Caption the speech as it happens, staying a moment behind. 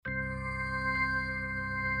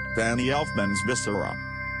Danny Elfman's Viscera.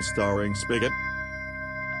 Starring Spigot.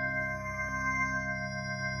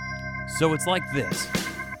 So it's like this.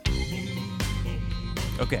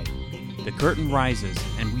 Okay, the curtain rises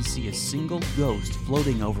and we see a single ghost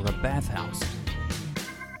floating over a bathhouse.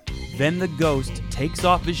 Then the ghost takes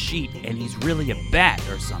off his sheet and he's really a bat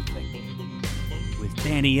or something, with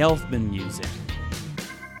Danny Elfman music.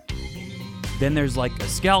 Then there's like a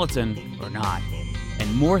skeleton, or not,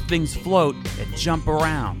 and more things float and jump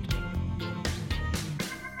around.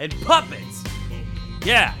 And puppets!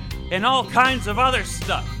 Yeah, and all kinds of other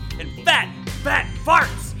stuff. And fat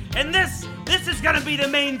farts! And this is gonna be the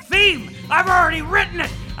main theme! I've already written it!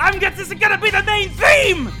 This is gonna be the main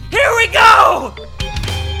theme! Here we go!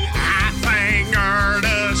 I fingered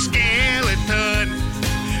a skeleton.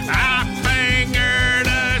 I fingered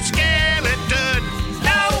a skeleton.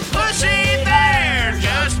 No pussy there,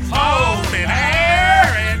 just bone and hair.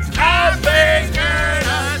 And I fingered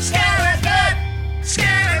a skeleton.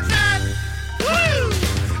 Skeleton. Woo!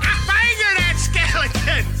 I fingered that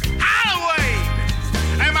skeleton. Halloween.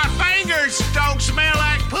 And my fingers don't smell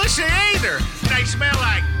like pussy either. They smell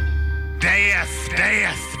like death.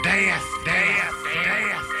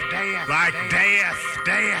 Like death.